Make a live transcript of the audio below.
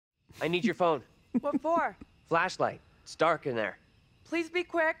I need your phone. What for? Flashlight. It's dark in there. Please be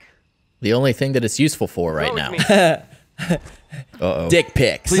quick. The only thing that it's useful for right Go now. with me. Uh-oh. Dick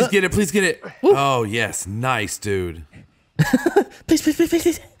pics. Please get it. Please get it. Oh, yes. Nice, dude. Please, please, please,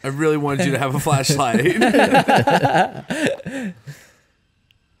 please. I really wanted you to have a flashlight.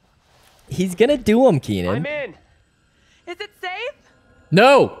 He's gonna do him, Keenan. I'm in. Is it safe?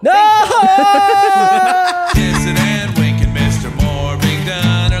 No. No! Kissing and winking, Mr.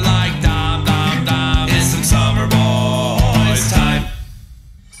 Mornington are like dom dom dom. It's some summer boys time.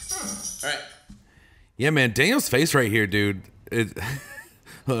 All right. Yeah, man. Daniel's face right here, dude. It,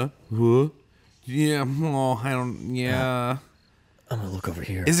 huh? Yeah. Oh, I don't. Yeah. I'm gonna look over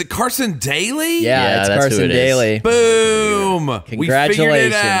here. Is it Carson Daly? Yeah, it's that's who Carson it is. Daly. Boom. We figured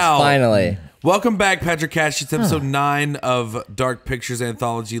Congratulations, it out. finally. Welcome back, Patrick Cash. It's episode 9 of Dark Pictures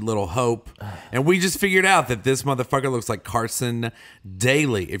Anthology Little Hope. And we just figured out that this motherfucker looks like Carson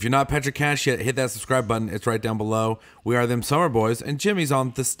Daly. If you're not Patrick Cash yet, hit that subscribe button. It's right down below. We are them Summerboys, and Jimmy's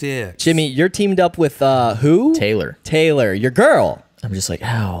on the stick. Jimmy, you're teamed up with who? Taylor. Taylor, your girl. I'm just like,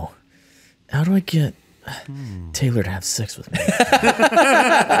 how do I get Taylor to have sex with me?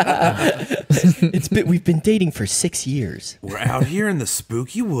 We've been dating for 6 years. We're out here in the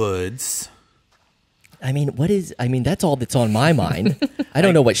spooky woods. I mean, that's all that's on my mind. I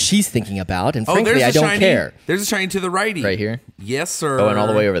don't know what she's thinking about, and frankly, there's I a don't shiny, care. There's a shiny to the righty. Right here? Yes, sir. Oh, and all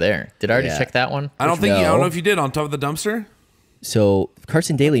the way over there. Did I already Yeah. check that one? I don't think No. I don't know if you did on top of the dumpster. So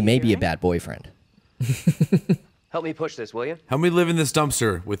Carson Daly may be a bad boyfriend. Help me push this, will you? Help me live in this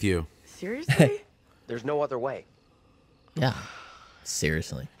dumpster with you. Seriously? There's no other way. Yeah.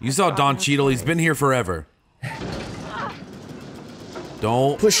 Seriously. You saw Don Cheadle. He's been here forever.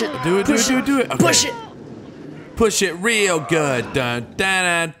 Don't Push it. Do it. Push do it. Do it. Do it. Okay. Push it. Push it real good. Dun,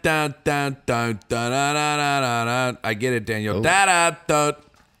 dun, dun, dun, dun, dun, dun, dun, dun, dun, dun. I get it, Daniel. Oh. Da, da, da.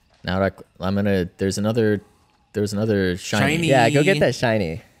 Now I'm gonna. There's another shiny. Shiny. Yeah, go get that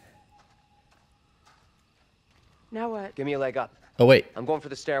shiny. Now what? Give me a leg up. Oh wait. I'm going for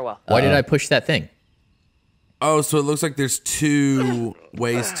the stairwell. Why did I push that thing? Oh, so it looks like there's 2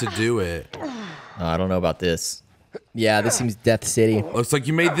 ways to do it. Oh, I don't know about this. Yeah, this seems Death City. Looks like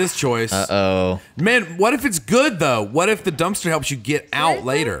you made this choice. Oh. Man, what if it's good though? What if the dumpster helps you get out Seriously?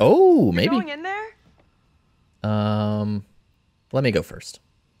 later? Oh, You're maybe. going in there? Let me go first.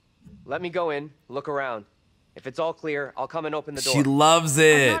 Let me go in, look around. If it's all clear, I'll come and open the door. She loves I'm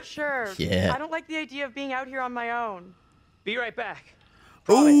it. not sure. Yeah. I don't like the idea of being out here on my own. Be right back.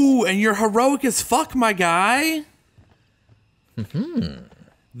 Ooh, and you're heroic as fuck, my guy.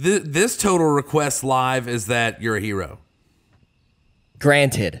 This total request live is that you're a hero.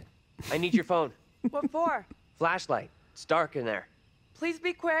 Granted. I need your phone. What for? Flashlight. It's dark in there. Please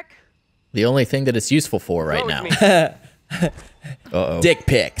be quick. The only thing that it's useful for right Go now. with me. Uh-oh. Dick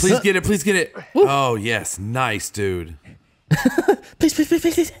pics. Please get it. Please get it. Oh, yes. Nice, dude. Please, please,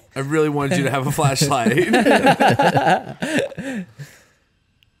 please, please. I really wanted you to have a flashlight.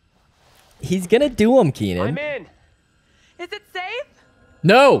 He's gonna do him, Keenan. I'm in. Is it safe?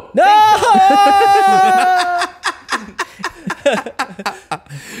 No. No!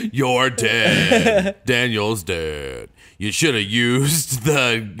 You're dead. Daniel's dead. You should have used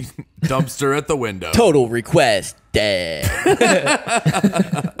the dumpster at the window. Total request, dead.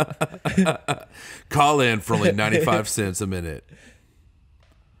 Call in for only 95 cents a minute.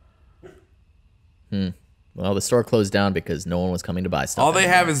 Well, the store closed down because no one was coming to buy stuff. All they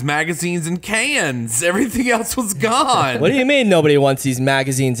anymore. have is magazines and cans. Everything else was gone. What do you mean nobody wants these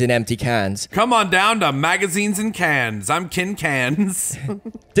magazines in empty cans? Come on down to magazines and cans. I'm Kin Cans.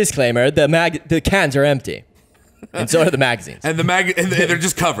 Disclaimer, the cans are empty. And so are the magazines. And they're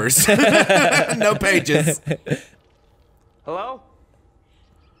just covers. No pages. Hello?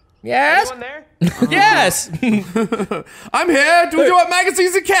 Yes? Anyone there? Yes! I'm here. Do you want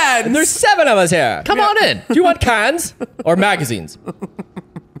magazines and cans? There's 7 of us here. Come on in. Do you want cans or magazines?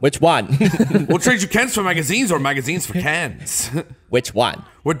 Which one? We'll trade you cans for magazines or magazines for cans. Which one?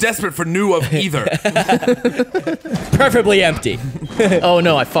 We're desperate for new of either. Preferably empty. Oh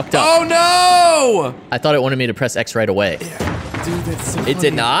no, I fucked up. Oh no! I thought it wanted me to press X right away. Dude, that's so It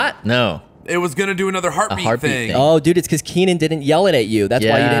did not? No. It was gonna do another heartbeat, heartbeat thing. thing. Oh, dude, it's because Keenan didn't yell it at you. That's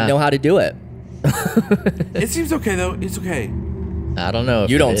why you Yeah. didn't know how to do it. It seems okay though. It's okay. I don't know. If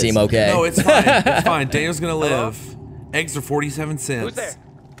You it don't is. seem okay. No, it's fine. It's fine. Daniel's gonna live. Eggs are 47 cents. Who's there?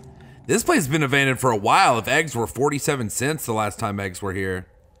 This place has been abandoned for a while. If eggs were 47 cents the last time eggs were here.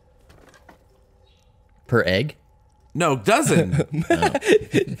 Per egg? No, dozen.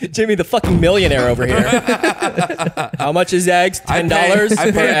 Jimmy, the fucking millionaire over here. How much is eggs? $10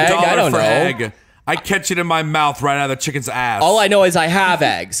 I per pay egg? $1 I don't for know. egg. I catch it in my mouth right out of the chicken's ass. All I know is I have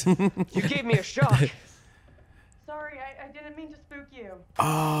eggs. You gave me a shock. Sorry, I didn't mean to spook you.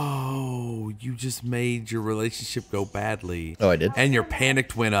 Oh, you just made your relationship go badly. Oh, I did? And your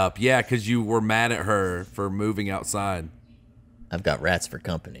panic went up. Yeah, because you were mad at her for moving outside. I've got rats for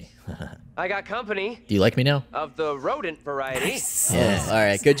company. I got company Do you like me now? of the rodent variety. Yeah. All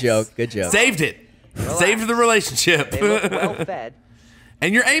right, good joke. Good joke. Saved it. Saved the relationship. They look well fed.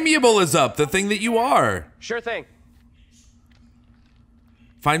 And your amiable is up, the thing that you are. Sure thing.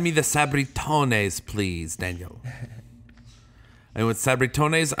 Find me the sabritones, please, Daniel. And with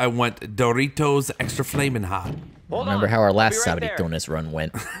sabritones, I want Doritos extra flaming hot. Hold Remember on. how our I'll last be right there. Sabritones run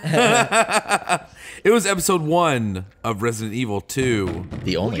went? It was episode 1 of Resident Evil 2.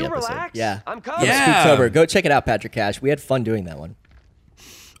 The Will only you episode. relax? Yeah. I'm coming. Yeah. Spooktober. Go check it out, Patrick Cash. We had fun doing that one.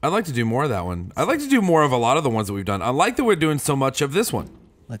 I'd like to do more of that one. I'd like to do more of a lot of the ones that we've done. I like that we're doing so much of this one.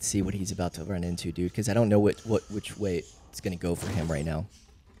 Let's see what he's about to run into, dude, because I don't know which way it's going to go for him right now.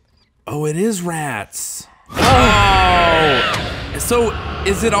 Oh, it is rats. Oh! So,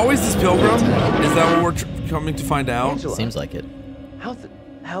 is it always this pilgrim? Is that what we're coming to find out? Angela. Seems like it. How the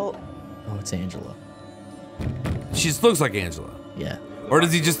hell? Oh, it's Angela. She just looks like Angela. Yeah. Or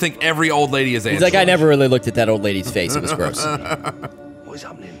does he just think every old lady is Angela? He's like, I never really looked at that old lady's face. It was gross. What is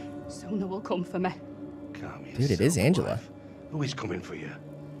happening? Someone will come for me. Calm yourself, Dude, it is Angela. wife. Who is coming for you?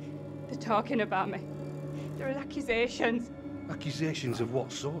 They're talking about me. There are accusations. Accusations of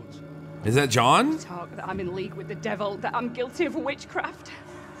what sort? Is that John? Talk that I'm in league with the devil, that I'm guilty of witchcraft.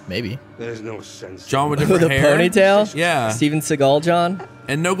 Maybe. There's no sense. John with With different a hair? ponytail? Yeah. Steven Seagal, John?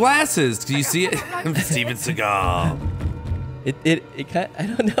 And no glasses. Do you see it? Steven Seagal. It kind I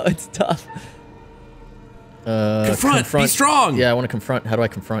don't know. It's tough. Confront. Be strong. Yeah, I want to confront. How do I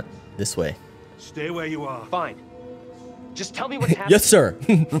confront? This way. Stay where you are. Fine. Just tell me what's happening. Yes, sir.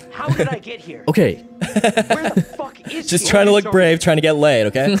 How did I get here? Okay. Where the fuck is Just he? trying to look brave, trying to get laid,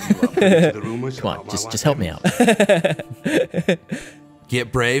 okay? The rumors Come on, about my just wife help me Emily. out.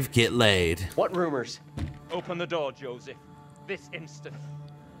 Get brave, get laid. What rumors? Open the door, Joseph. This instant.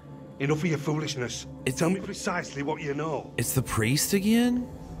 Enough of your foolishness. Tell me precisely what you know. It's the priest again?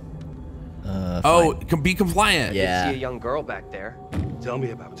 Fine. Be compliant. Yeah. See a young girl back there. Tell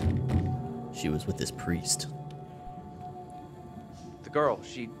me about it. She was with this priest. The girl,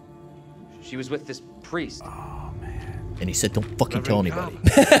 she was with this priest. And he said, don't fucking tell Reverend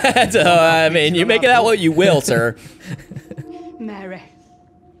anybody. So, I mean, you make it out what you will, sir. Mary.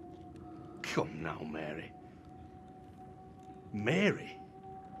 Come now, Mary. Mary?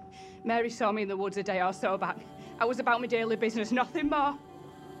 Mary saw me in the woods a day or so back. I was about my daily business, nothing more.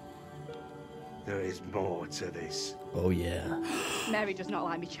 There is more to this. Oh, yeah. Mary does not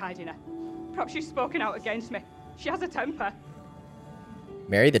like me chiding her. Perhaps she's spoken out against me. She has a temper.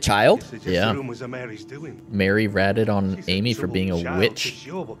 Mary the child? It's just Yeah. the rumors of Mary's doing. Mary ratted on She's a Amy for being a troubled child, witch. for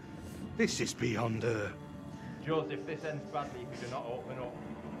sure, but this is beyond her. Joseph, this ends badly if you do not open up.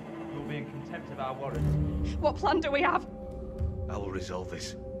 You'll be in contempt of our warrants. What plan do we have? I will resolve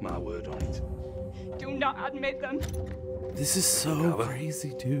this. My word on it. Do not admit them. This is so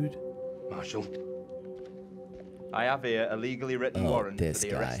crazy, dude. Marshal, I have here a legally written Oh, warrant for this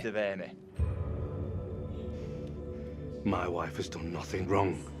the arrest guy. of Amy. my wife has done nothing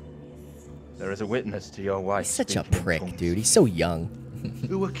wrong. There is a witness to your wife. He's such a speaking in prick, tongues. dude. He's so young.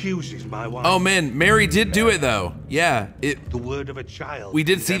 Who accuses my wife? Oh, man. Mary did do it, though. Yeah. The word of a child. We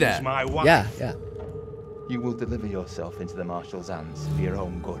did see condemns that. My wife. Yeah, yeah. You will deliver yourself into the marshal's hands for your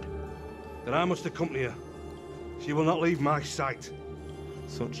own good. Then I must accompany her. She will not leave my sight.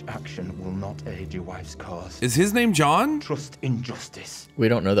 Such action will not aid your wife's cause. Is his name John? Trust in justice. We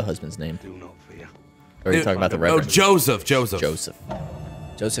don't know the husband's name. Do not fear. Or are you talking about the Oh, Reverend? Joseph. Joseph. Joseph.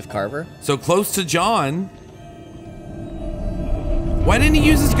 Joseph Carver? So close to John. Why didn't he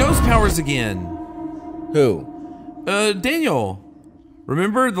use his ghost powers again? Who? Daniel.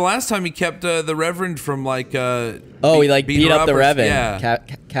 Remember the last time he kept the Reverend from like Oh, he like beating beat up the or- Reverend. Yeah.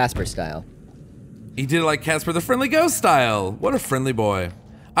 Casper style. He did it like Casper the Friendly Ghost style. What a friendly boy.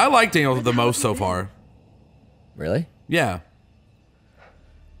 I like Daniel the most so far. Really? Yeah.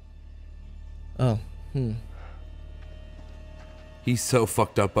 Oh. He's so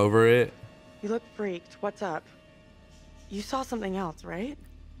fucked up over it. You look freaked. What's up? You saw something else, right?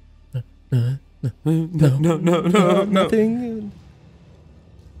 Nothing.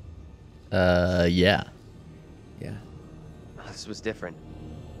 Yeah. Yeah. This was different.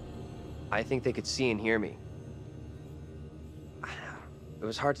 I think they could see and hear me. It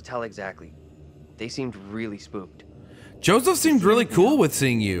was hard to tell exactly. They seemed really spooked. Joseph seemed really cool with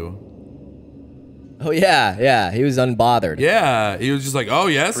seeing you. Oh yeah, he was unbothered. Yeah, he was just like, oh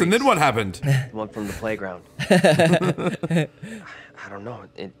yes, and then what happened? The one from the playground. I don't know.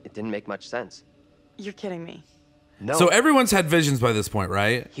 It didn't make much sense. You're kidding me. No. So everyone's had visions by this point,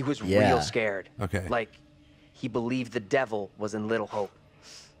 right? He was Yeah. real scared. Okay. Like, he believed the devil was in Little Hope.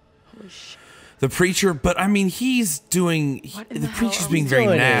 Holy shit. The preacher, but I mean, he's doing. What in The the hell preacher's are being we very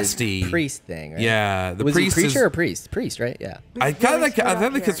Doing his nasty. priest thing, right? Yeah, the Was priest he preacher is. or priest? Priest, right? Yeah. I kind of Very like. screwed I up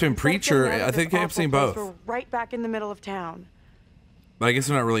think it here. keeps being Instead of preacher. getting out of I think this I've seen awful both. place, we're right back in the middle of town. But I guess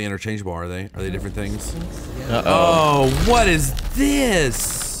they're not really interchangeable, are they? Are they different things? Uh-oh. Oh, what is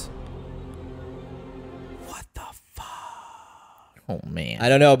this? What the fuck? Oh, man. I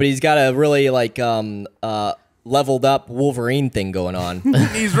don't know, but he's got a really like leveled up Wolverine thing going on.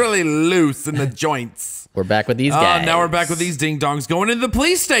 He's really loose in the joints. We're back with these guys. Now we're back with these ding dongs going into the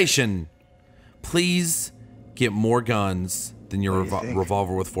police station. Please get more guns than your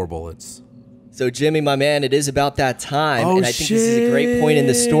revolver with 4 bullets. So Jimmy, my man, it is about that time, Oh, and I think this is a great point in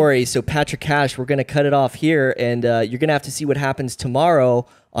the story. So Patrick Cash, we're gonna cut it off here, and you're gonna have to see what happens tomorrow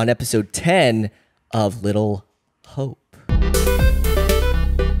on episode 10 of Little Hope.